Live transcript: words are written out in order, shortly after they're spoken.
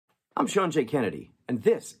I'm Sean J. Kennedy, and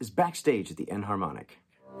this is Backstage at the Enharmonic.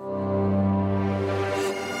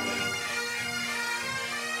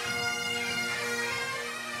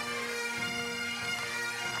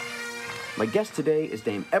 My guest today is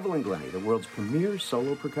Dame Evelyn Glennie, the world's premier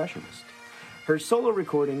solo percussionist. Her solo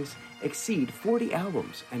recordings exceed 40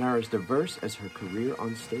 albums and are as diverse as her career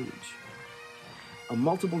on stage. A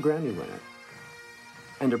multiple Grammy winner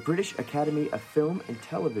and a British Academy of Film and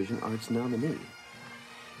Television Arts nominee.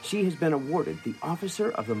 She has been awarded the Officer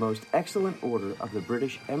of the Most Excellent Order of the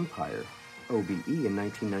British Empire, OBE, in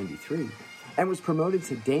 1993, and was promoted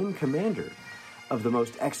to Dame Commander of the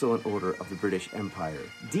Most Excellent Order of the British Empire,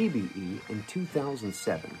 DBE, in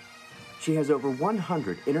 2007. She has over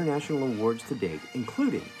 100 international awards to date,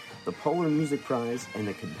 including the Polar Music Prize and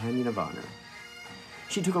the Companion of Honor.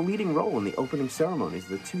 She took a leading role in the opening ceremonies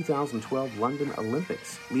of the 2012 London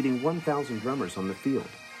Olympics, leading 1,000 drummers on the field.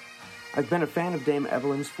 I've been a fan of Dame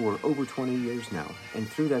Evelyn's for over 20 years now, and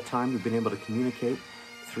through that time we've been able to communicate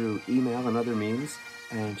through email and other means,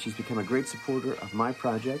 and she's become a great supporter of my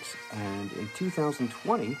projects, and in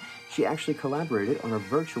 2020, she actually collaborated on a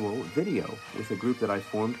virtual video with a group that I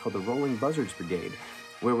formed called the Rolling Buzzards Brigade,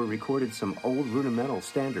 where we recorded some old rudimental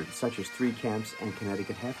standards such as Three Camps and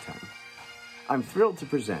Connecticut Halftime. I'm thrilled to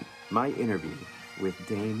present my interview with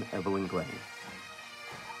Dame Evelyn Glennie.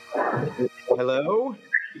 Hello.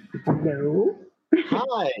 Hello.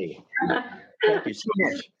 Hi. Thank you so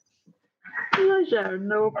much. Pleasure.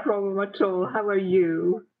 No problem at all. How are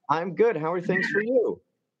you? I'm good. How are things for you?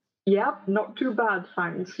 Yep, not too bad,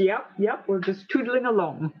 thanks. Yep. We're just toodling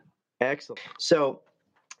along. Excellent. So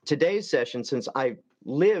today's session, since I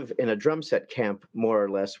live in a drum set camp, more or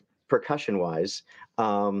less, percussion-wise,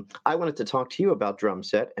 I wanted to talk to you about drum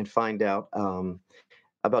set and find out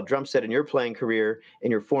about drum set in your playing career,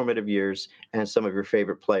 in your formative years, and some of your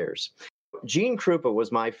favorite players. Gene Krupa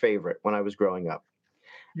was my favorite when I was growing up.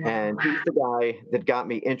 Yeah. And he's the guy that got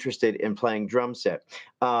me interested in playing drum set.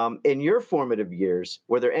 In your formative years,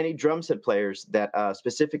 were there any drum set players that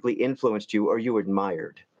specifically influenced you or you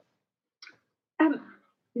admired?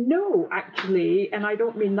 No, actually, and I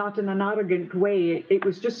don't mean that in an arrogant way. It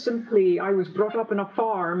was just simply, I was brought up on a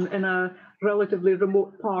farm in a relatively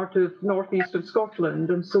remote part of northeast of Scotland,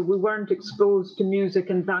 and so we weren't exposed to music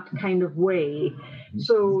in that kind of way.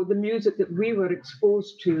 So the music that we were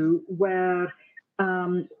exposed to were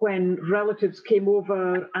when relatives came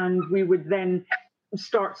over, and we would then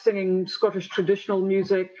start singing Scottish traditional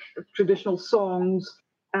music, traditional songs.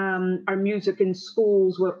 Our music in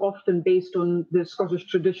schools were often based on the Scottish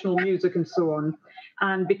traditional music and so on,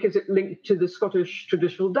 and because it linked to the Scottish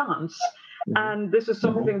traditional dance. And this is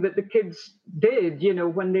something that the kids did,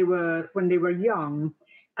 when they were young.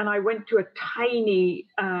 And I went to a tiny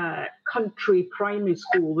country primary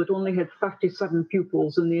school that only had 37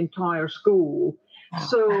 pupils in the entire school.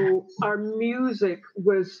 So our music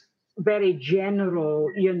was very general,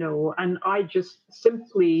 and I just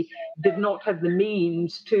simply did not have the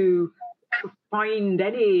means to find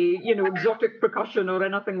any, exotic percussion or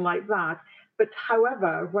anything like that. But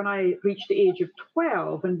however, when I reached the age of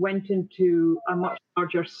 12 and went into a much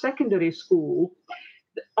larger secondary school,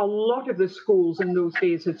 a lot of the schools in those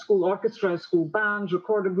days had school orchestras, school bands,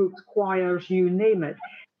 recorder groups, choirs, you name it.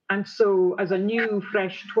 And so as a new,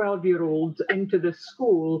 fresh 12-year-old into the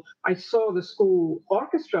school, I saw the school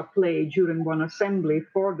orchestra play during one assembly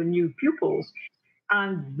for the new pupils.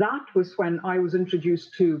 And that was when I was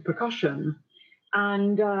introduced to percussion.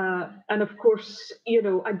 And of course,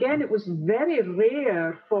 again, it was very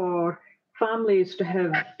rare for families to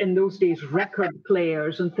have, in those days, record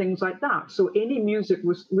players and things like that. So any music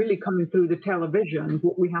was really coming through the television,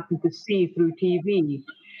 what we happened to see through TV.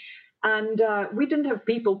 And we didn't have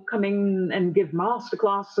people coming and give master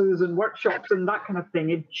classes and workshops and that kind of thing.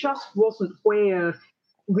 It just wasn't where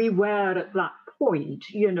we were at that point,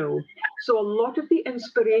 So a lot of the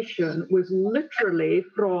inspiration was literally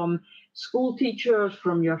from school teachers,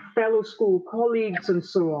 from your fellow school colleagues and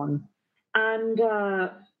so on. And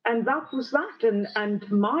that was that.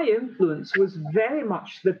 And my influence was very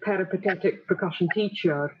much the peripatetic percussion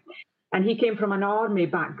teacher. And he came from an army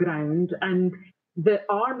background, and the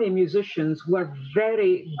army musicians were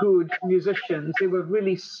very good musicians. They were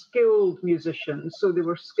really skilled musicians. So they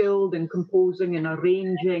were skilled in composing and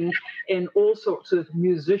arranging, in all sorts of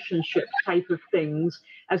musicianship type of things,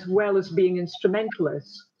 as well as being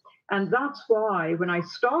instrumentalists. And that's why when I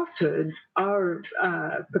started, our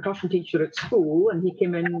percussion teacher at school, and he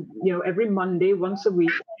came in, every Monday, once a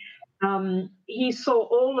week, he saw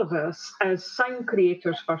all of us as sound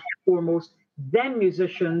creators first and foremost, then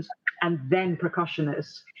musicians, and then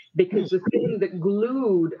percussionists. because the thing that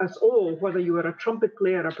glued us all, whether you were a trumpet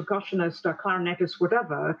player, a percussionist, a clarinetist,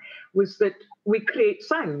 whatever, was that we create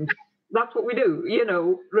sound. That's what we do,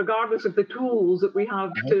 regardless of the tools that we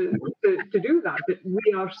have to do that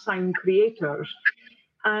we are sound creators.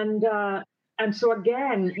 And so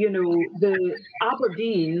again, the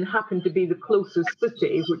Aberdeen happened to be the closest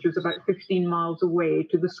city, which was about 15 miles away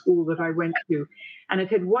to the school that I went to. And it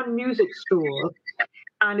had one music store,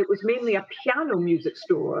 and it was mainly a piano music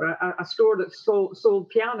store, a store that sold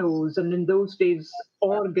pianos, and in those days,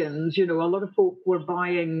 organs. A lot of folk were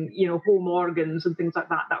buying, home organs and things like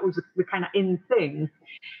that. That was the kind of in thing.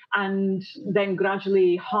 And then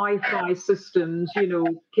gradually hi-fi systems,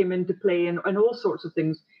 came into play and all sorts of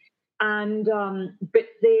things. And but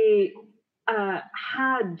they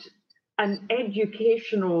had an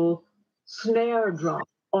educational snare drum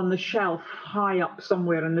on the shelf high up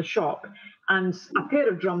somewhere in the shop, and a pair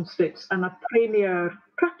of drumsticks and a Premier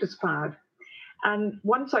practice pad. And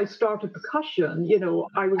once I started percussion,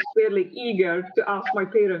 I was fairly eager to ask my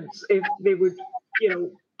parents if they would,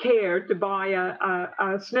 care to buy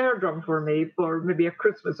a snare drum for me for maybe a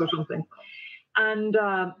Christmas or something. And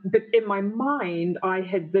but in my mind, I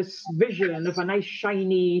had this vision of a nice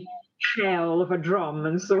shiny shell of a drum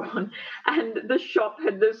and so on. And the shop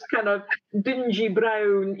had this kind of dingy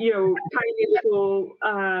brown, tiny little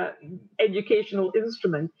educational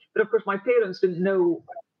instrument. But of course, my parents didn't know,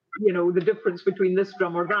 the difference between this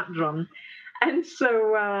drum or that drum. And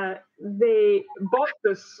so they bought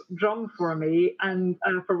this drum for me and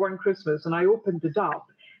for one Christmas, and I opened it up.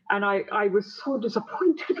 And I was so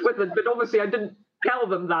disappointed with it, but obviously I didn't tell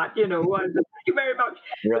them that, I said, thank you very much.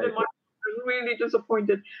 Right. But I was really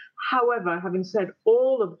disappointed. However, having said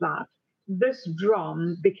all of that, this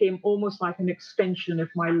drum became almost like an extension of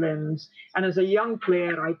my limbs. And as a young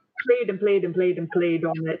player, I played and played and played and played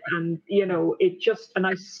on it. And, and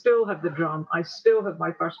I still have the drum. I still have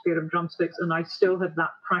my first pair of drumsticks, and I still have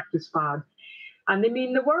that practice pad. And they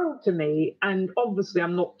mean the world to me. And obviously,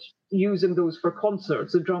 I'm not using those for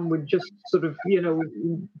concerts. The drum would just sort of,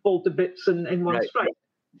 fall to bits in one strike.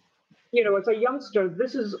 As a youngster,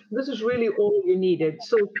 this is really all you needed.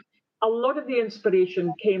 So a lot of the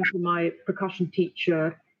inspiration came from my percussion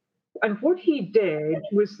teacher. And what he did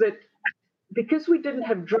was that because we didn't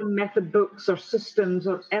have drum method books or systems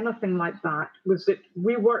or anything like that, was that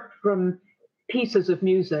we worked from pieces of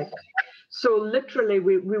music. So literally,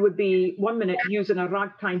 we would be 1 minute using a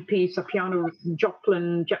ragtime piece, a piano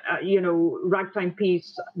Joplin, ragtime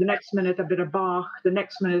piece. The next minute, a bit of Bach. The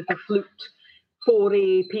next minute, a flute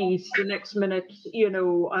Fauré piece. The next minute,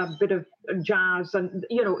 a bit of jazz, and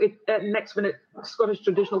next minute, Scottish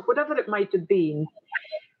traditional, whatever it might have been.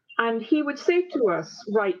 And he would say to us,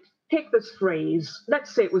 right, take this phrase.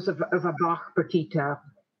 Let's say it was of a Bach partita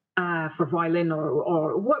for violin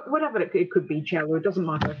or whatever it could be, cello. It doesn't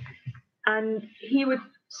matter. And he would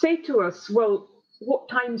say to us, well, what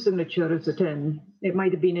time signature is it in? It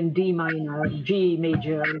might have been in D minor, G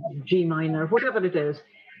major, G minor, whatever it is.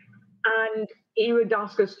 And he would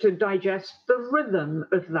ask us to digest the rhythm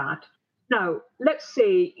of that. Now, let's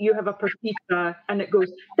say you have a partita and it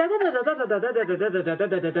goes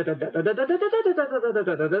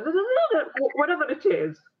whatever it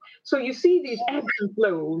is. So you see these ebbs and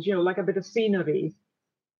flows, like a bit of scenery.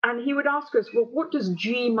 And he would ask us, well, what does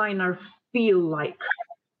G minor feel like?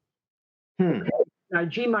 Now,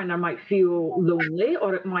 G minor might feel lonely,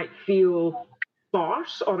 or it might feel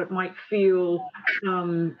sparse, or it might feel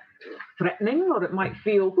threatening, or it might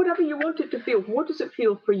feel whatever you want it to feel. What does it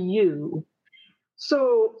feel for you?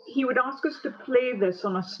 So he would ask us to play this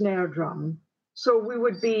on a snare drum. So we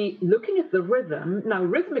would be looking at the rhythm. Now,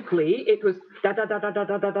 rhythmically, it was da da da da da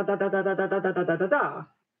da da da da da da da da da da da da da.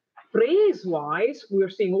 Phrase-wise, we're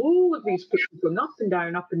seeing all of these pictures going up and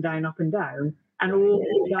down, up and down, up and down, and all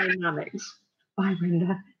the dynamics. Bye,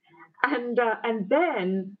 Brenda. And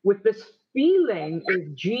then with this feeling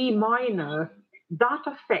of G minor, that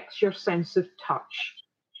affects your sense of touch.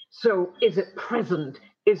 So is it present?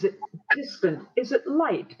 Is it distant? Is it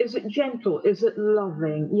light? Is it gentle? Is it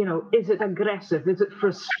loving? Is it aggressive? Is it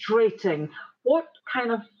frustrating? What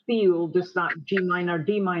kind of feel does that G minor,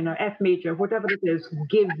 D minor, F major, whatever it is,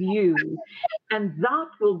 give you? And that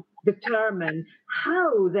will determine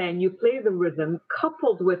how then you play the rhythm,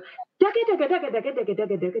 coupled with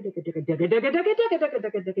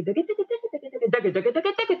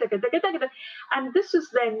and this is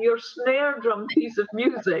then your snare drum piece of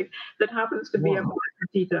music that happens to be a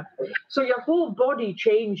partita. So your whole body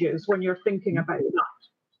changes when you're thinking about that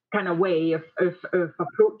kind of way of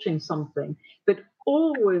approaching something. But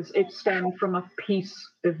always it stemmed from a piece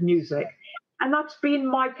of music. and that's been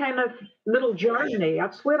my kind of little journey.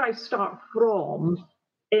 That's where I start from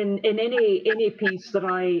in any piece that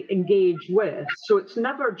I engage with. So it's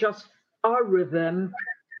never just a rhythm,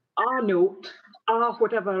 a note,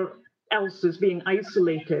 whatever else is being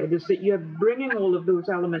isolated. Is that you're bringing all of those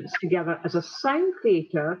elements together as a sound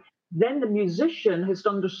theatre. Then the musician has to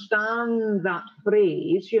understand that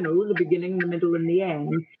phrase, the beginning, the middle, and the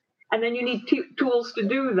end. And then you need tools to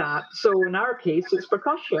do that. So in our case, it's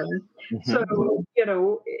percussion. Mm-hmm. So,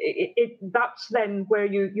 that's then where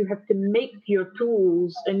you have to make your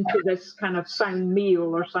tools into this kind of sound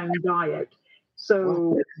meal or sound diet.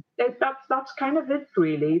 So that's kind of it,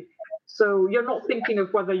 really. So you're not thinking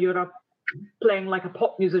of whether you're playing like a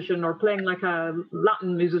pop musician or playing like a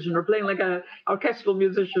Latin musician or playing like a orchestral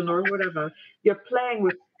musician or whatever. You're playing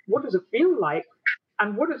with what does it feel like,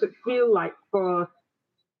 and what does it feel like for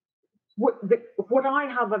what I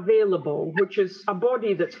have available, which is a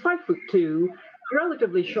body that's 5'2",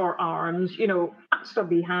 relatively short arms,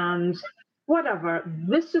 stubby hands, whatever.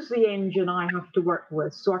 This is the engine I have to work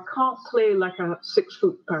with. So I can't play like a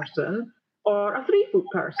 6-foot person or a 3-foot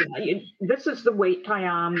person. This is the weight I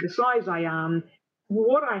am, the size I am,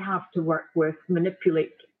 what I have to work with,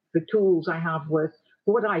 manipulate the tools I have with,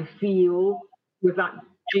 what I feel with that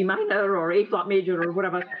G minor or A flat major or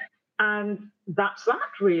whatever. And that's that,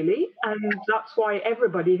 really. And that's why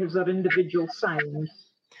everybody has their individual sound.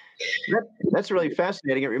 That's really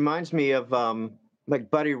fascinating. It reminds me of like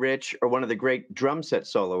Buddy Rich or one of the great drum set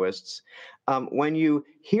soloists. When you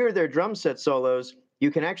hear their drum set solos, you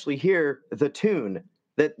can actually hear the tune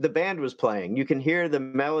that the band was playing. You can hear the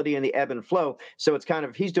melody and the ebb and flow. So it's kind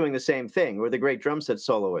of, he's doing the same thing, or the great drum set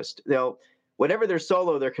soloist. Whatever their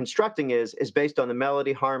solo they're constructing is based on the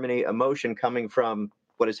melody, harmony, emotion coming from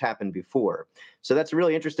what has happened before. So that's a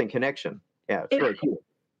really interesting connection. Yeah, it's really cool.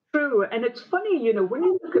 True. And it's funny, when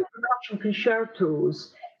you look at percussion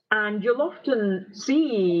concertos, and you'll often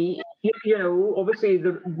see, obviously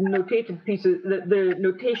the notated pieces, the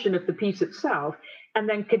notation of the piece itself, and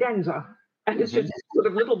then cadenza. And it's just sort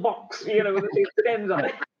of little box, that says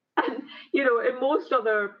cadenza. And, in most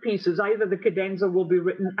other pieces, either the cadenza will be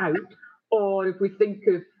written out, or if we think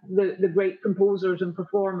of the great composers and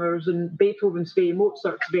performers in Beethoven's day,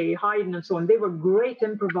 Mozart's day, Haydn and so on, they were great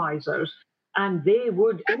improvisers, and they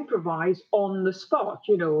would improvise on the spot,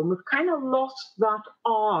 and we've kind of lost that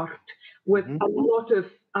art with a lot of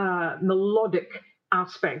melodic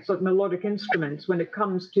aspects, like melodic instruments, when it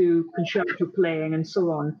comes to concerto playing and so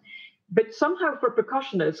on. But somehow for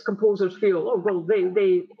percussionists, composers feel,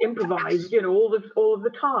 they improvise, all of the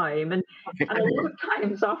time. And a lot of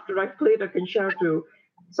times after I've played a concerto,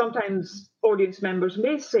 sometimes audience members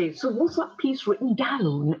may say, so was that piece written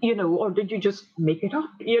down, or did you just make it up,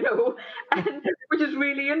 and, which is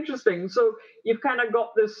really interesting. So you've kind of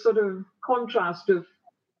got this sort of contrast of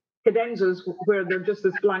cadenzas where they're just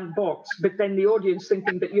this blank box, but then the audience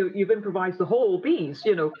thinking that you've improvised the whole piece,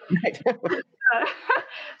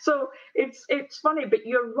 So it's funny, but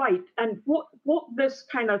you're right. And what this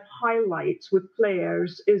kind of highlights with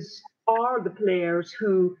players are the players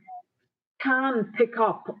who can pick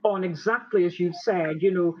up on exactly as you've said,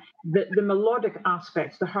 the melodic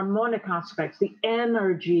aspects, the harmonic aspects, the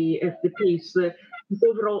energy of the piece, the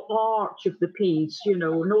overall arch of the piece, and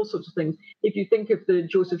all sorts of things. If you think of the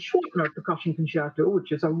Joseph Schwartner Percussion Concerto,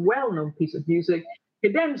 which is a well-known piece of music,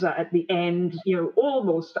 cadenza at the end,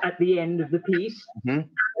 almost at the end of the piece.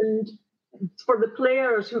 And for the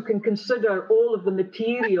players who can consider all of the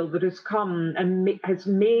material that has come and has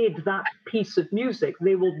made that piece of music,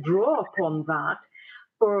 they will draw upon that.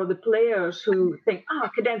 For the players who think,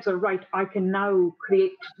 cadenza, right, I can now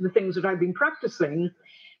create the things that I've been practicing,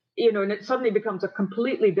 and it suddenly becomes a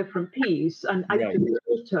completely different piece and out of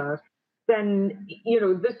filter, then,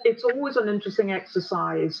 it's always an interesting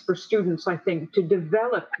exercise for students, I think, to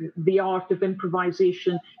develop the art of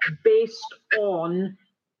improvisation based on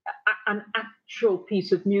an actual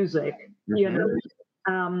piece of music,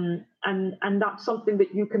 and that's something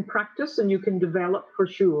that you can practice and you can develop for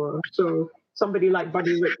sure. So somebody like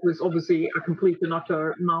Buddy Rich was obviously a complete and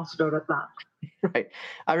utter master at that. Right.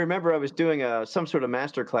 I remember I was doing some sort of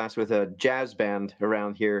master class with a jazz band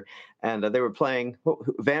around here, and they were playing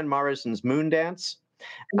Van Morrison's Moon Dance.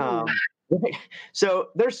 So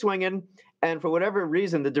they're swinging, and for whatever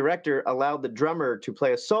reason, the director allowed the drummer to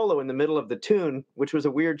play a solo in the middle of the tune, which was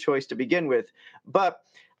a weird choice to begin with. But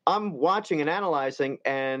I'm watching and analyzing,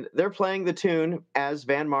 and they're playing the tune as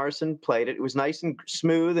Van Morrison played it. It was nice and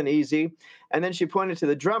smooth and easy. And then she pointed to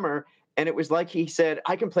the drummer, and it was like he said,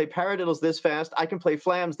 I can play paradiddles this fast. I can play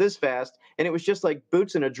flams this fast. And it was just like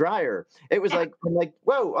boots in a dryer. It was like, I'm like,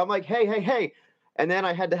 whoa. I'm like, hey. And then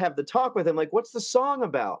I had to have the talk with him, like, what's the song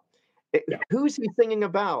about? Who's he singing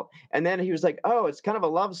about? And then he was like, oh, it's kind of a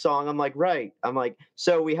love song. I'm like, right. I'm like,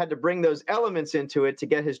 so we had to bring those elements into it to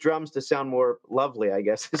get his drums to sound more lovely, I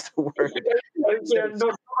guess is the word. Yeah,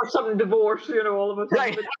 not a sudden divorce, all of a sudden.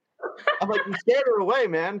 Right. I'm like, you scared her away,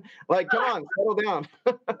 man. Like, come on, settle down.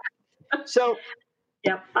 So,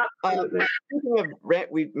 yeah, absolutely. Speaking of,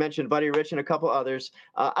 we mentioned Buddy Rich and a couple others.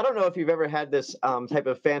 I don't know if you've ever had this type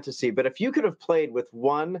of fantasy, but if you could have played with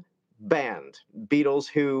one band, Beatles,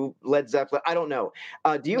 Who, Led Zeppelin, I don't know.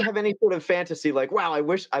 Do you have any sort of fantasy like, wow, I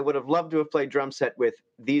wish I would have loved to have played drum set with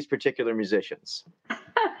these particular musicians?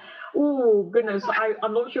 Oh goodness,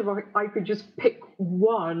 I'm not sure if I could just pick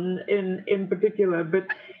one in particular, but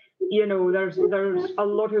there's a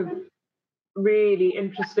lot of really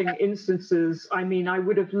interesting instances. I mean, I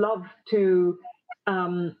would have loved to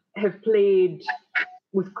have played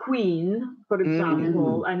with Queen, for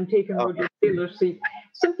example, and taken Roger Taylor's seat,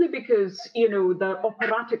 simply because, the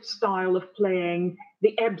operatic style of playing,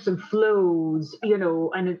 the ebbs and flows,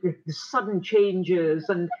 and the sudden changes,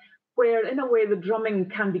 and where in a way the drumming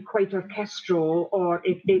can be quite orchestral, or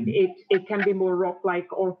it can be more rock-like,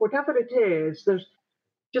 or whatever it is. There's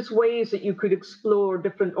just ways that you could explore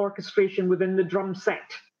different orchestration within the drum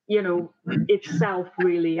set, itself.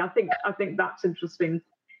 Really, I think that's interesting.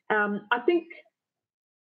 I think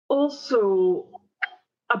also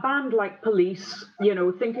a band like Police,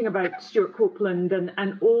 thinking about Stuart Copeland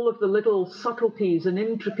and all of the little subtleties and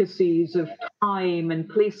intricacies of time and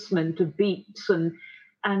placement of beats and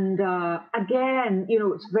again,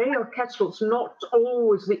 it's very orchestral. It's not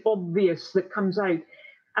always the obvious that comes out.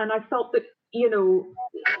 And I felt that,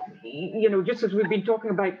 just as we've been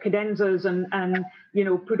talking about cadenzas and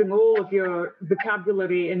putting all of your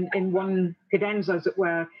vocabulary in one cadenza, as it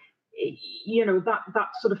were, that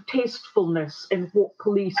sort of tastefulness in what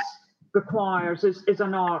Police requires is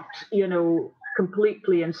an art,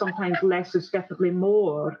 completely, and sometimes less is definitely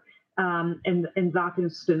more in that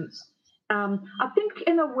instance. I think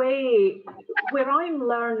in a way where I'm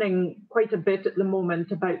learning quite a bit at the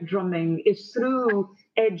moment about drumming is through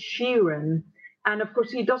Ed Sheeran. And of course,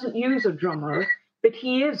 he doesn't use a drummer, but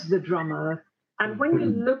he is the drummer. And when you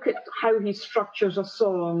look at how he structures a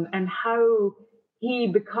song and how he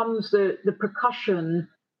becomes the percussion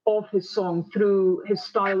of his song through his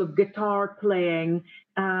style of guitar playing,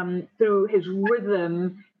 through his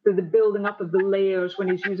rhythm, through the building up of the layers when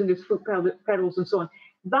he's using his foot pedals and so on.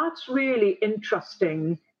 That's really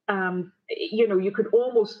interesting. You could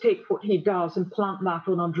almost take what he does and plant that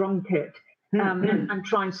on a drum kit and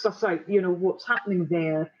try and suss out, what's happening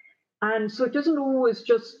there. And so it doesn't always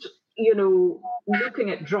just, looking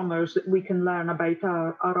at drummers that we can learn about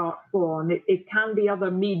our art form. It can be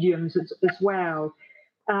other mediums as well.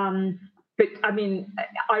 But I mean,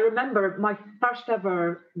 I remember my first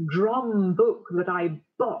ever drum book that I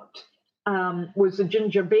bought was the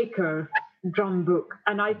Ginger Baker drum book.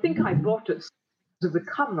 And I think I bought it as the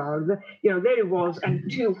cover. There it was,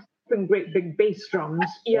 and two great big bass drums,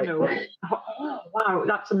 Oh, wow,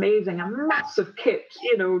 that's amazing. A massive kit,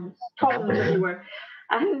 toms everywhere.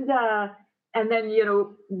 And then,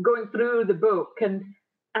 going through the book, and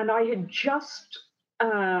I had just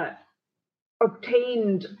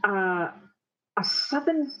obtained a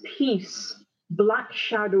 7-piece Black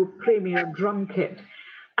Shadow Premier drum kit.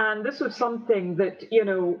 And this was something that,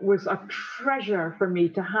 was a treasure for me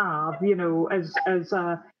to have, as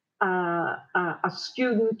a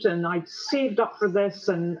student, and I'd saved up for this,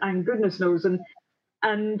 and goodness knows,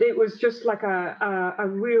 and it was just like a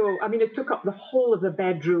real. I mean, it took up the whole of the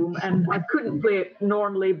bedroom, and I couldn't play it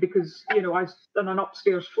normally because I was in an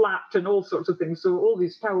upstairs flat and all sorts of things, so all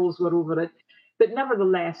these towels were over it. But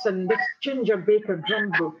nevertheless, and this Ginger Baker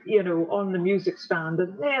drum book, on the music stand,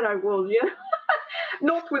 and there I was,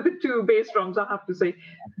 not with the two bass drums, I have to say,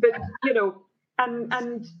 but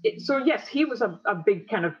so yes, he was a big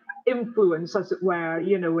kind of influence, as it were,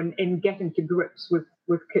 in getting to grips with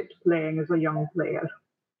kit playing as a young player.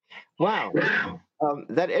 Wow.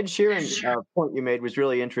 That Ed Sheeran point you made was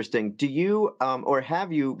really interesting. Do you or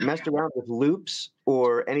have you messed around with loops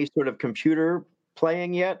or any sort of computer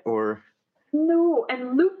playing yet, or? No,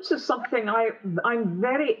 and loops is something I'm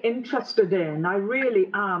very interested in. I really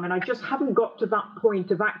am, and I just haven't got to that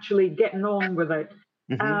point of actually getting on with it.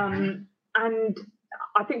 And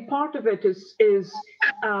I think part of it is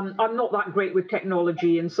I'm not that great with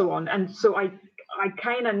technology and so on, and so I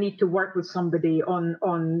kind of need to work with somebody on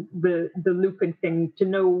the looping thing to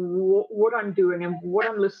know what I'm doing and what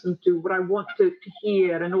I'm listening to, what I want to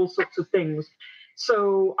hear, and all sorts of things.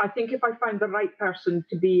 So I think if I find the right person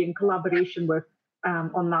to be in collaboration with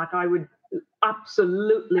on that, I would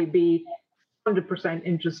absolutely be 100%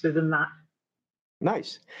 interested in that.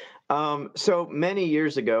 Nice. So many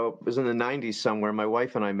years ago, it was in the 90s somewhere, my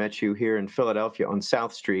wife and I met you here in Philadelphia on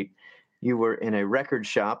South Street. You were in a record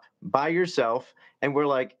shop by yourself, and we're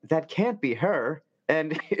like, that can't be her.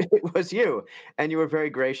 And it was you. And you were very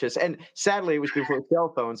gracious. And sadly, it was before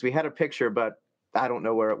cell phones. We had a picture, but I don't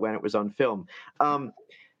know where it went. It was on film. Um,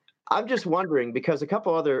 I'm just wondering because a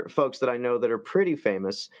couple other folks that I know that are pretty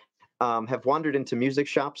famous have wandered into music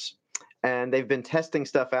shops and they've been testing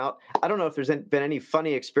stuff out. I don't know if there's been any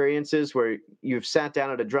funny experiences where you've sat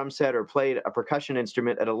down at a drum set or played a percussion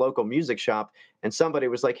instrument at a local music shop and somebody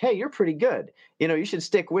was like, hey, you're pretty good. You know, you should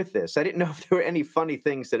stick with this. I didn't know if there were any funny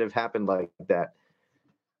things that have happened like that.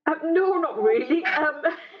 No, not really.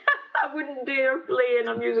 I wouldn't dare play in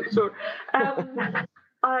a music store. Um,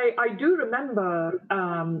 I do remember,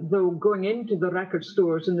 though, going into the record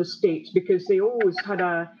stores in the States because they always had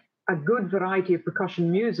a good variety of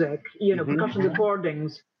percussion music, percussion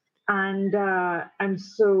recordings. And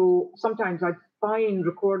so sometimes I'd find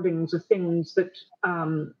recordings of things that,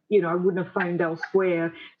 I wouldn't have found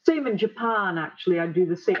elsewhere. Same in Japan, actually, I'd do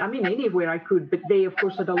the same. I mean, anywhere I could, but they, of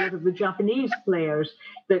course, had a lot of the Japanese players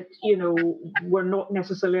that, were not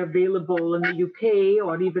necessarily available in the UK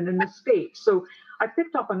or even in the States. So I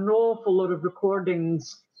picked up an awful lot of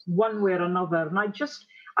recordings one way or another. And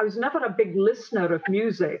I was never a big listener of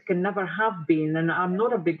music and never have been. And I'm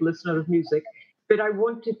not a big listener of music, but I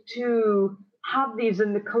wanted to have these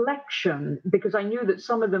in the collection because I knew that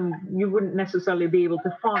some of them you wouldn't necessarily be able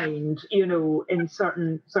to find, in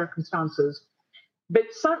certain circumstances. But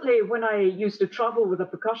certainly when I used to travel with a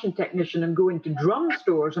percussion technician and go into drum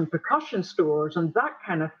stores and percussion stores and that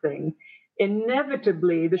kind of thing,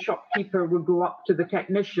 inevitably the shopkeeper would go up to the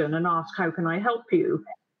technician and ask, how can I help you?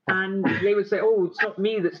 And they would say, oh, it's not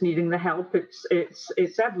me that's needing the help,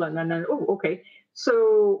 it's Evelyn. And then, oh, okay.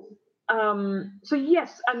 So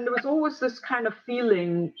yes, and there was always this kind of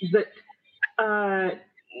feeling that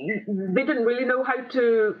they didn't really know how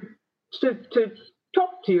to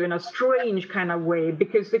talk to you in a strange kind of way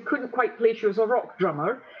because they couldn't quite place you as a rock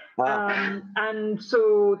drummer. And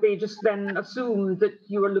so they just then assumed that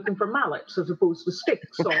you were looking for mallets as opposed to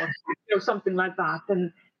sticks or something like that.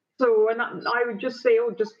 And I would just say,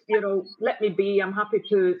 oh, just let me be. I'm happy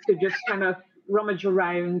to just kind of rummage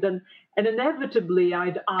around, and inevitably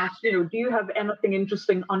I'd ask, do you have anything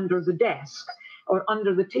interesting under the desk or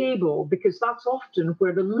under the table? Because that's often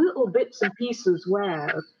where the little bits and pieces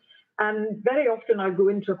were. And very often I go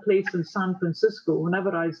into a place in San Francisco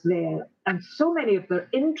whenever I was there, and so many of their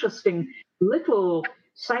interesting little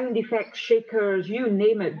sound effects, shakers, you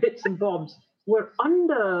name it, bits and bobs, were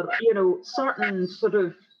under, certain sort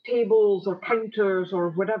of tables or counters or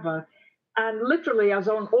whatever. And literally, I was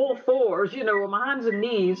on all fours, on my hands and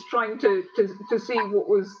knees, trying to see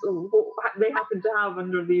what they happened to have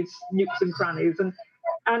under these nooks and crannies, and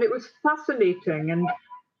it was fascinating. And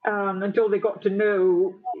until they got to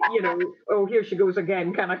know, oh, here she goes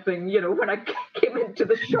again, kind of thing. When I came into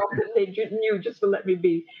the shop, and they knew just to let me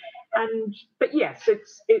be. But yes,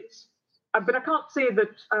 it's. But I can't say that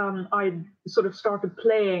I sort of started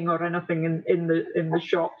playing or anything in the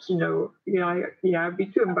shops. I'd be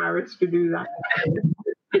too embarrassed to do that.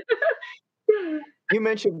 You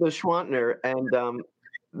mentioned the Schwantner, and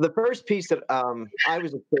the first piece that I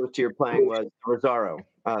was exposed to your playing was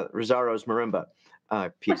Rossaro's marimba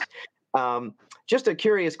piece. Just a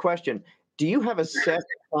curious question: do you have a set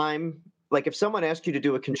time? Like, if someone asked you to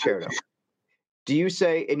do a concerto, do you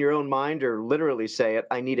say in your own mind or literally say it,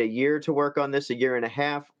 I need a year to work on this, a year and a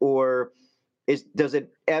half, or does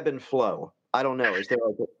it ebb and flow? I don't know. Is there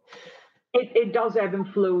like it does ebb and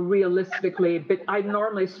flow realistically, but I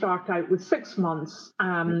normally start out with 6 months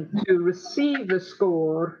to receive the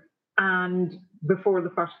score and before the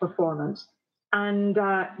first performance. And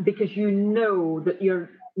because that you're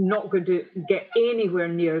not going to get anywhere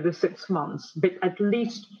near the 6 months, but at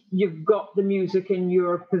least you've got the music in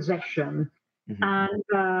your possession. Mm-hmm.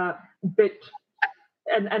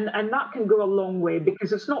 And that can go a long way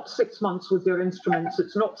because it's not 6 months with your instruments.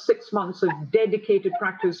 It's not 6 months of dedicated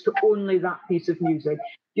practice to only that piece of music.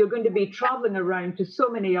 You're going to be traveling around to so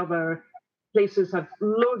many other places, have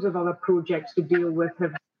loads of other projects to deal with,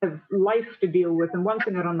 have life to deal with, and one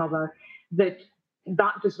thing or another, that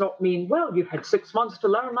does not mean, well, you've had 6 months to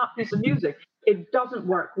learn that piece of music. It doesn't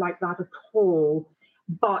work like that at all.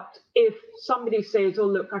 But if somebody says, oh,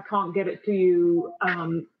 look, I can't get it to you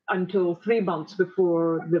until 3 months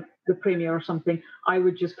before the premiere or something, I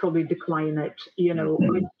would just probably decline it.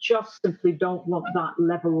 I just simply don't want that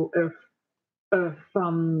level of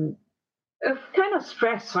kind of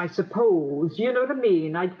stress, I suppose. You know what I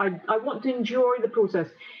mean? I want to enjoy the process.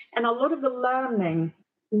 And a lot of the learning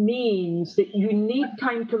means that you need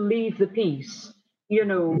time to leave the piece. You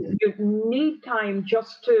need time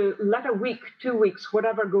just to let a week, 2 weeks,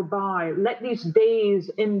 whatever go by. Let these days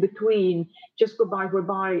in between just go by,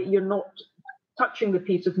 whereby you're not touching the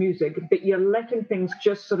piece of music, but you're letting things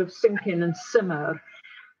just sort of sink in and simmer,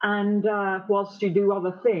 and whilst you do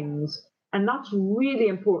other things. And that's really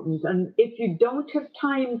important. And if you don't have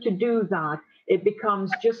time to do that, it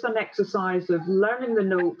becomes just an exercise of learning the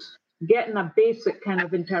notes, getting a basic kind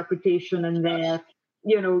of interpretation in there.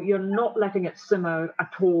 You're not letting it simmer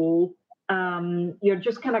at all. You're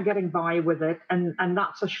just kind of getting by with it, and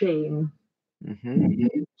that's a shame. Mm-hmm.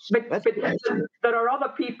 But there are other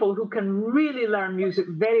people who can really learn music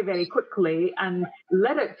very, very quickly and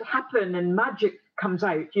let it happen, and magic comes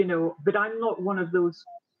out, But I'm not one of those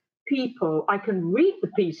people. I can read the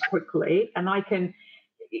piece quickly, and I can,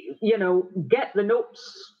 get the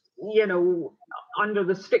notes, under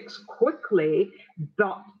the sticks quickly,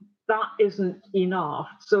 but that isn't enough.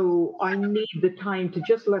 So I need the time to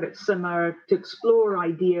just let it simmer, to explore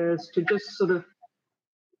ideas, to just sort of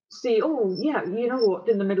see, oh, yeah, you know what,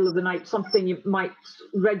 in the middle of the night, something you might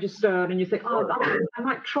register and you think, oh, I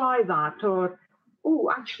might try that. Or, oh,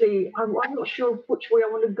 actually, I'm not sure which way I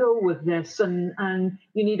want to go with this. And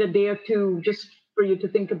you need a day or two just for you to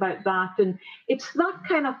think about that. And it's that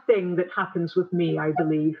kind of thing that happens with me, I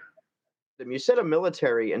believe. You said a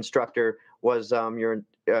military instructor was your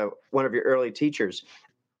one of your early teachers.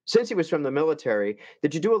 Since he was from the military,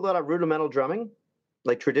 did you do a lot of rudimental drumming?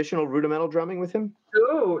 Like traditional rudimental drumming with him?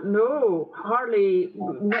 No, hardly,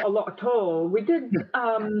 not a lot at all. We did,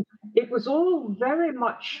 it was all very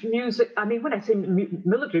much music. I mean, when I say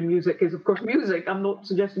military music is, of course, music, I'm not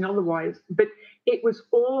suggesting otherwise, but it was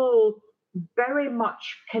all very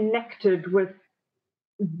much connected with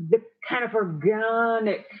the kind of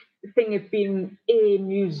organic thing of being a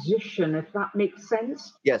musician, if that makes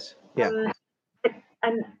sense. Yes. Yeah.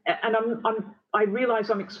 And I realize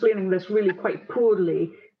I'm explaining this really quite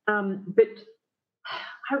poorly, but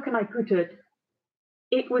how can I put it?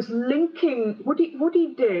 It was linking. What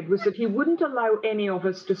he did was that he wouldn't allow any of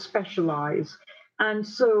us to specialize, and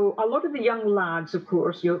so a lot of the young lads, of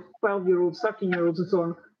course, 12-year-olds, 13-year-olds, and so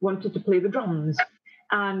on, wanted to play the drums,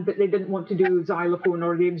 and but they didn't want to do xylophone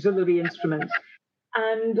or the auxiliary instruments.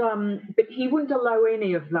 And but he wouldn't allow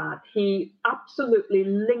any of that. He absolutely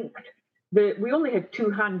linked we only had two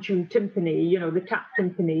hand-tuned timpani, the tap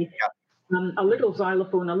timpani, a little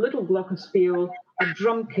xylophone, a little glockenspiel, a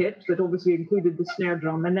drum kit that obviously included the snare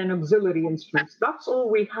drum, and then auxiliary instruments. That's all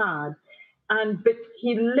we had. But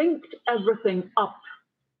he linked everything up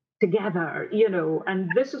together, and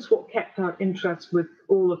this is what kept our interest with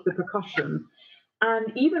all of the percussion.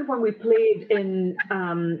 And even when we played in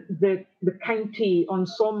the county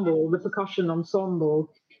ensemble, the percussion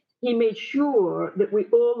ensemble, he made sure that we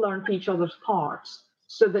all learned each other's parts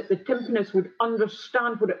so that the timpanist would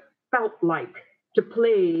understand what it felt like to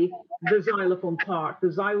play the xylophone part.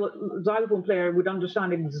 The xylophone player would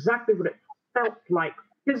understand exactly what it felt like,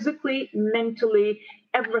 physically, mentally,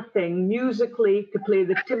 everything, musically, to play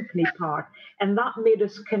the timpani part. And that made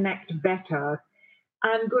us connect better.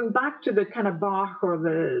 And going back to the kind of Bach or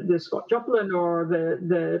the Scott Joplin or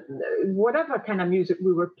the whatever kind of music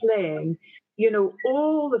we were playing,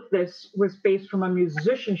 all of this was based from a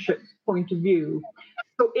musicianship point of view.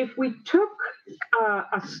 So if we took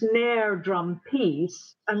a snare drum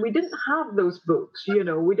piece, and we didn't have those books, we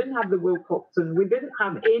didn't have the Wilcoxon, we didn't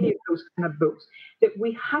have any of those kind of books, that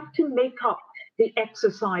we had to make up the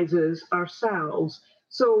exercises ourselves.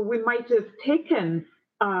 So we might have taken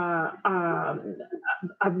a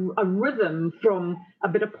rhythm from a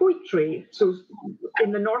bit of poetry. So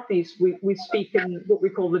in the Northeast, we speak in what we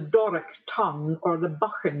call the Doric tongue or the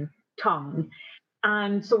Bachan tongue.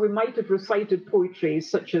 And so we might have recited poetry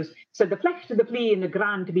such as, said the flesh to the flea and the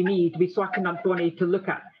grand to be me, to be swacking up bonny to look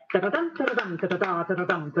at.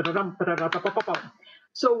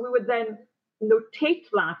 So we would then notate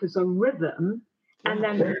that as a rhythm, and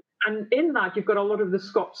in that you've got a lot of the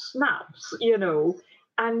Scots snaps,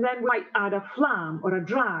 and then we might add a flam or a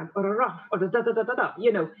drag or a rough or a da-da-da-da-da,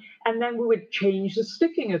 and then we would change the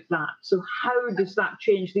sticking of that. So how does that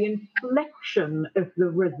change the inflection of the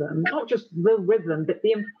rhythm? Not just the rhythm, but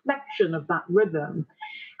the inflection of that rhythm.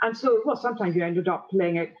 And so, sometimes you ended up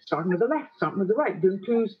playing it starting with the left, starting with the right, doing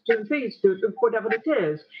twos, doing threes, doing whatever it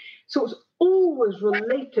is. So it's always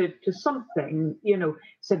related to something,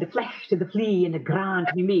 said the flesh to the flea and the grand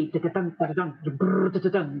to be made, you're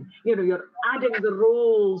adding the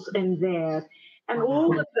rolls in there. And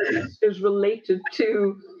all of this is related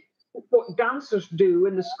to what dancers do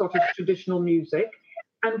in the Scottish traditional music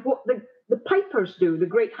and what the the pipers do, the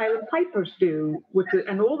Great Highland Pipers do,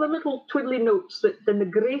 and all the little twiddly notes that, and the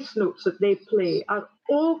grace notes that they play are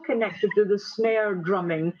all connected to the snare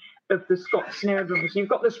drumming of the Scots snare drummers. You've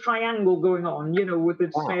got this triangle going on, with the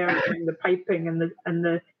snare and the piping and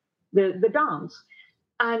the dance,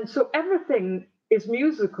 and so everything is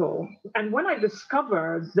musical. And when I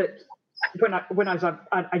discovered that, when I was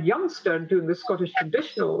a youngster doing the Scottish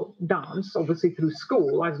traditional dance, obviously through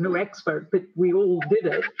school, I was no expert, but we all did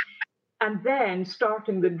it. And then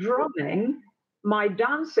starting the drumming, my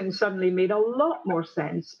dancing suddenly made a lot more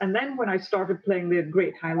sense. And then when I started playing the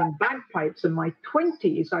Great Highland Bagpipes in my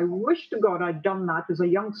 20s, I wish to God I'd done that as a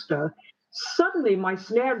youngster. Suddenly my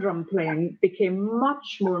snare drum playing became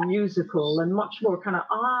much more musical and much more kind of,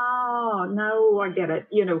 now I get it.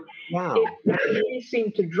 Wow. It really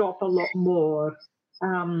seemed to drop a lot more.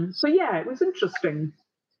 So yeah, it was interesting.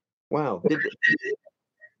 Wow.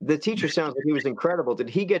 The teacher sounds like he was incredible. Did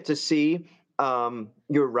he get to see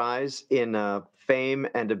your rise in fame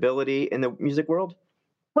and ability in the music world?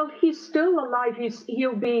 Well, he's still alive.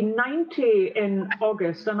 He'll be 90 in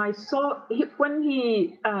August, and I saw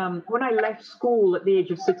when I left school at the age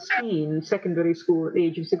of 16, secondary school at the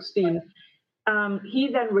age of 16. He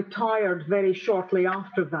then retired very shortly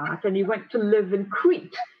after that, and he went to live in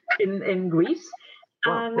Crete in Greece.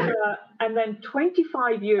 Wow. And then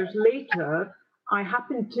 25 years later, I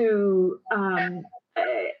happened to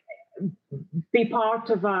be part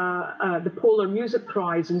of the Polar Music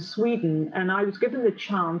Prize in Sweden, and I was given the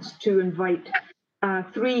chance to invite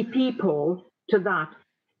 3 people to that.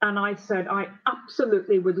 And I said I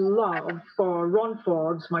absolutely would love for Ron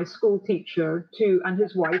Forbes, my school teacher, and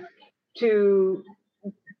his wife to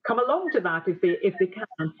come along to that if they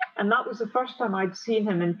can. And that was the first time I'd seen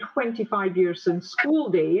him in 25 years since school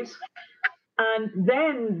days. And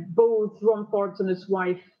then both Ron Forbes and his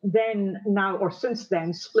wife since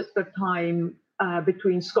then split their time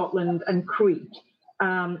between Scotland and Crete.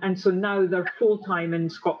 And so now they're full-time in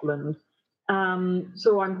Scotland.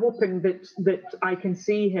 So I'm hoping that I can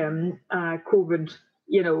see him, COVID,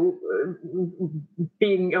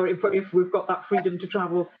 being, or if we've got that freedom to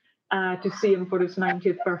travel, to see him for his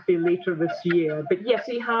 90th birthday later this year. But yes,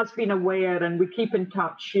 he has been aware, and we keep in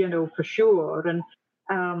touch, for sure.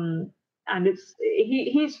 And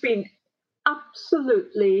he's been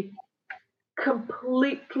absolutely,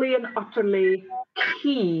 completely and utterly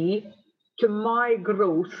key to my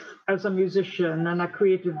growth as a musician and a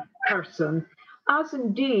creative person, as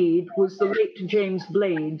indeed was the late James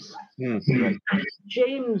Blades. Mm-hmm.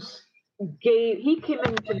 James came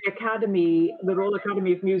into the academy, the Royal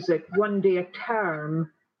Academy of Music, one day a term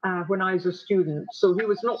when I was a student. So he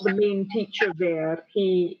was not the main teacher there.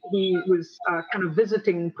 He was a kind of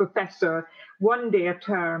visiting professor, one day a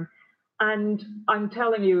term. And I'm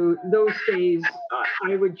telling you, those days,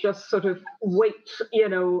 I would just sort of wait,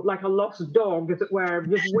 like a lost dog, as it were,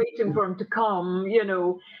 just waiting for him to come,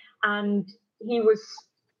 And he was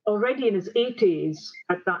already in his 80s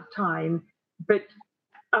at that time, but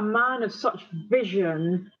a man of such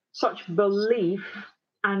vision, such belief,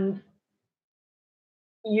 and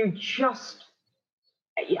I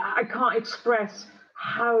can't express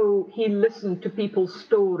how he listened to people's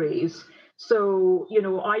stories. So,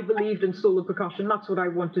 I believed in solo percussion. That's what I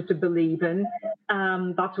wanted to believe in.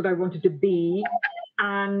 That's what I wanted to be.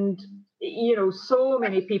 And, so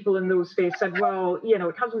many people in those days said, well,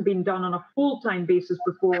 it hasn't been done on a full-time basis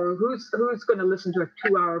before. Who's going to listen to a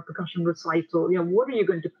 2-hour percussion recital? What are you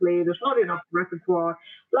going to play? There's not enough repertoire,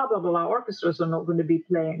 blah, blah, blah. Orchestras are not going to be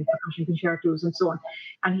playing percussion concertos and so on.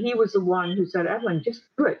 And he was the one who said, Evelyn, just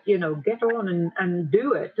do it, get on and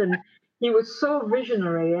do it. And he was so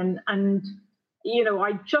visionary. And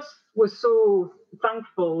I just was so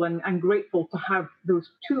thankful and grateful to have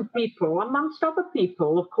those 2 people, amongst other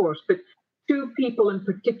people, of course, but 2 people in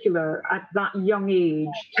particular at that young age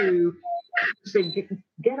to say,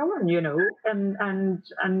 get on, and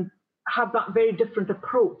have that very different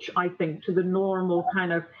approach, I think, to the normal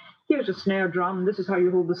kind of, here's a snare drum, this is how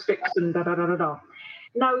you hold the sticks, and da-da-da-da-da.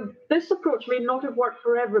 Now, this approach may not have worked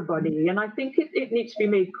for everybody, and I think it needs to be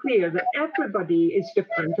made clear that everybody is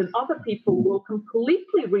different, and other people will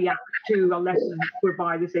completely react to a lesson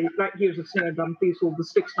whereby they say, right, here's a snare drum, please hold the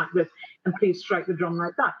sticks like this, and please strike the drum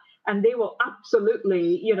like that. And they will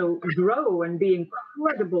absolutely, grow and be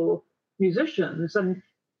incredible musicians. And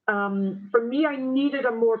for me, I needed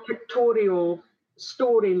a more pictorial,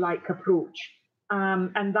 story-like approach,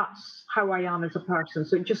 and that's how I am as a person.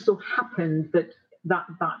 So it just so happened that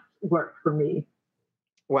worked for me.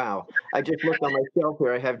 Wow. I just looked on my shelf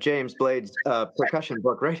here. I have James Blades' percussion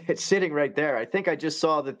book, right? It's sitting right there. I think I just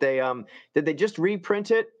saw that did they just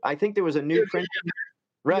reprint it? I think there was a new print.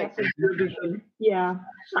 Right. Yes, in television. Yeah,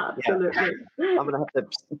 Yeah. absolutely. I'm gonna have to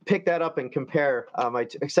pick that up and compare.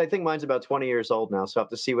 Because I think mine's about 20 years old now, so I have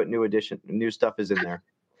to see what new stuff is in there.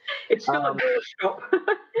 It's still a Um, doorstop.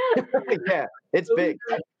 yeah, it's big.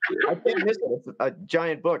 I can't miss it. It's a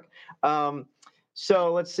giant book. Um,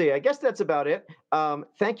 so let's see. I guess that's about it.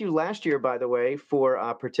 Thank you last year, by the way, for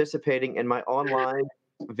participating in my online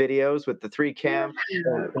videos with the three camps in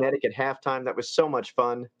Yeah. Connecticut halftime. That was so much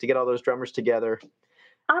fun to get all those drummers together.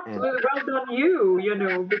 And Absolutely, well done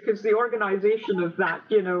you, because the organization of that,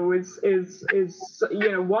 is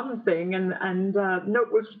one thing, and no,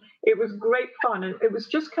 it was great fun, and it was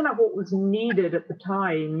just kind of what was needed at the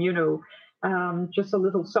time, just a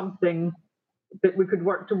little something that we could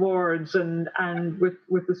work towards, and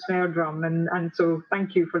with the snare drum, and so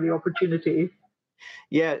thank you for the opportunity.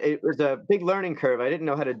 yeah, it was a big learning curve. I didn't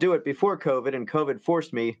know how to do it before COVID, and COVID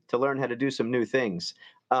forced me to learn how to do some new things.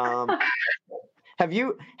 Um,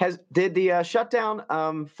 did the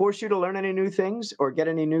shutdown force you to learn any new things or get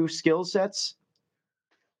any new skill sets?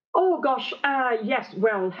 Oh gosh, yes.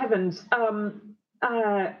 Well, heavens,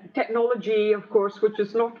 technology, of course, which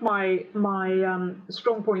is not my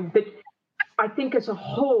strong point, but I think as a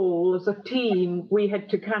whole, as a team, we had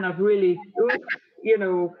to kind of really, you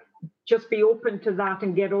know, just be open to that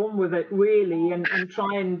and get on with it really, and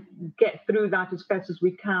try and get through that as best as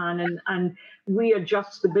we can, and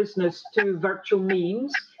readjust the business to virtual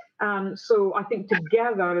means. So I think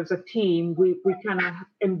together as a team, we kind of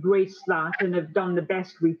embraced that and have done the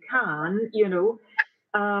best we can.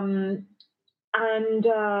 Um, and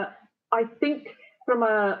I think from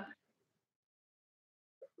a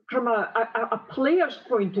from a player's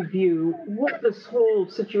point of view, what this whole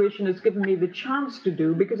situation has given me the chance to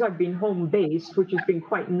do, because I've been home based, which has been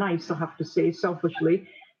quite nice, I have to say, selfishly,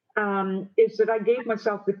 is that I gave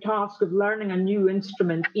myself the task of learning a new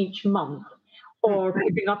instrument each month, or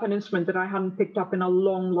picking up an instrument that I hadn't picked up in a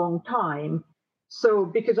long, long time. So,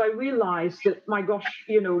 because I realized that, my gosh,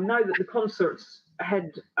 now that the concerts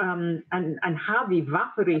had and have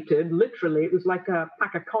evaporated, literally, it was like a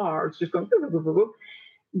pack of cards just going,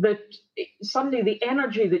 that suddenly the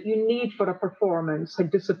energy that you need for a performance had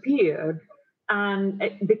disappeared, and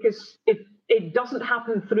because it doesn't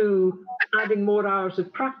happen through adding more hours of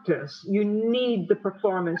practice. You need the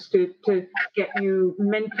performance to get you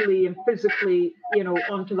mentally and physically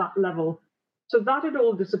onto that level. So that had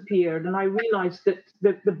all disappeared, and I realized that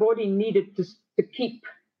the body needed to keep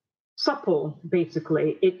supple.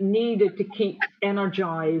 Basically, it needed to keep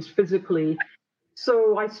energized physically.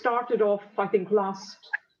 So I started off, I think, last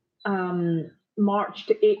March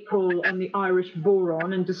to April on the Irish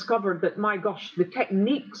bodhrán, and discovered that, my gosh, the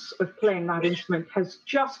techniques of playing that instrument has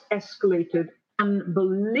just escalated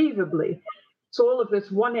unbelievably. So all of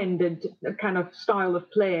this one-ended kind of style of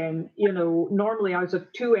playing, normally I was a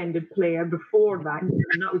two-ended player before that,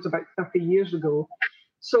 and that was about 30 years ago.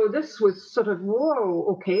 So this was sort of, whoa,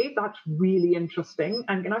 okay, that's really interesting.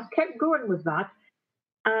 And I kept going with that.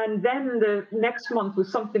 And then the next month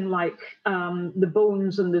was something like the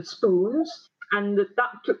bones and the spoons. And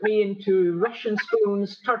that took me into Russian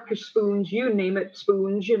spoons, Turkish spoons, you name it,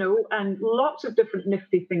 spoons, and lots of different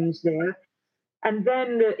nifty things there. And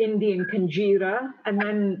then the Indian kanjira, and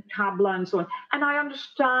then tabla, and so on. And I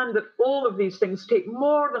understand that all of these things take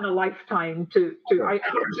more than a lifetime to I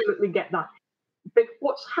absolutely get that. But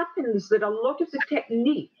what's happened is that a lot of the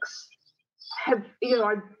techniques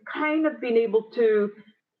I've kind of been able to,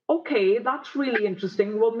 okay, that's really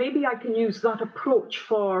interesting. Well, maybe I can use that approach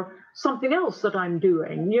for something else that I'm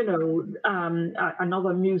doing,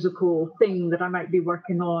 another musical thing that I might be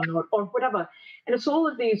working on, or whatever. And it's all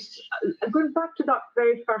of these, going back to that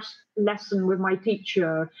very first lesson with my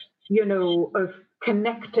teacher, of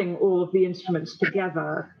connecting all of the instruments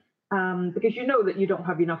together. Because you know that you don't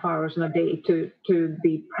have enough hours in a day to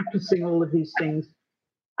be practicing all of these things.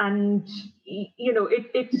 And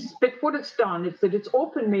it's but what it's done is that it's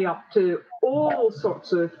opened me up to all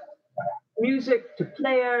sorts of music, to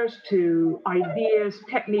players, to ideas,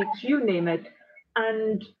 techniques, you name it,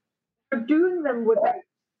 and for doing them without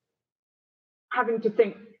having to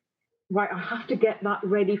think, right, I have to get that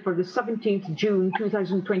ready for the 17th June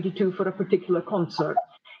 2022 for a particular concert.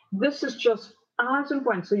 This is just as and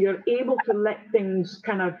when, so you're able to let things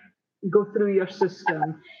kind of go through your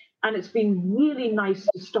system. And it's been really nice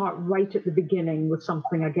to start right at the beginning with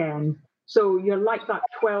something again. So you're like that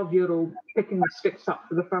 12-year-old picking the sticks up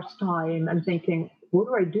for the first time and thinking, what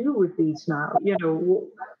do I do with these now?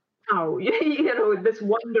 How? This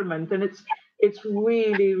wonderment. And it's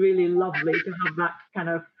really, really lovely to have that kind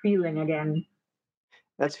of feeling again.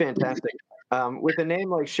 That's fantastic. With a name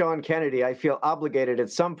like Sean Kennedy, I feel obligated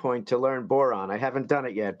at some point to learn boron. I haven't done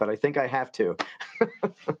it yet, but I think I have to.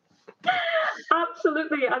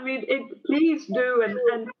 Absolutely. I mean, please do,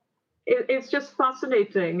 and it's just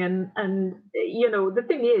fascinating. And the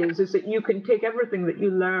thing is that you can take everything that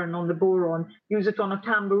you learn on the boron, use it on a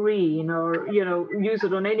tambourine, or use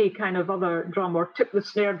it on any kind of other drum, or tip the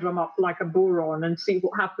snare drum up like a boron and see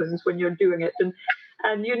what happens when you're doing it.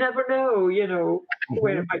 And you never know,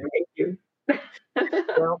 where it might take you.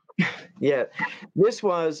 Well, yeah, this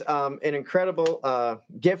was an incredible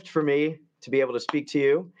gift for me to be able to speak to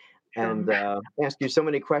you and ask you so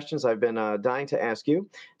many questions I've been dying to ask you.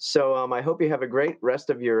 So I hope you have a great rest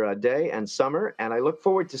of your day and summer, and I look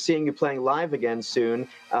forward to seeing you playing live again soon,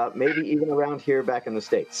 maybe even around here back in the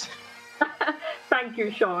States. Thank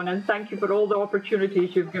you, Sean, and thank you for all the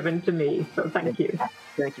opportunities you've given to me. So thank you.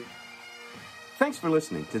 Thank you. Thanks for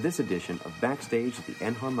listening to this edition of Backstage at the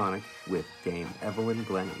Enharmonic with Dame Evelyn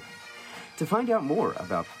Glennie. To find out more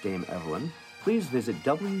about Dame Evelyn, please visit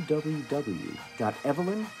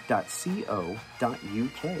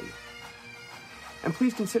www.evelyn.co.uk. And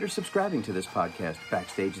please consider subscribing to this podcast,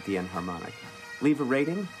 Backstage at the Enharmonic. Leave a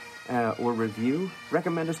rating or review,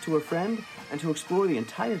 recommend us to a friend, and to explore the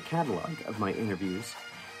entire catalog of my interviews,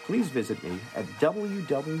 please visit me at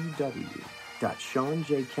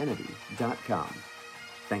www.seanjkennedy.com.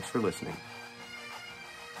 Thanks for listening.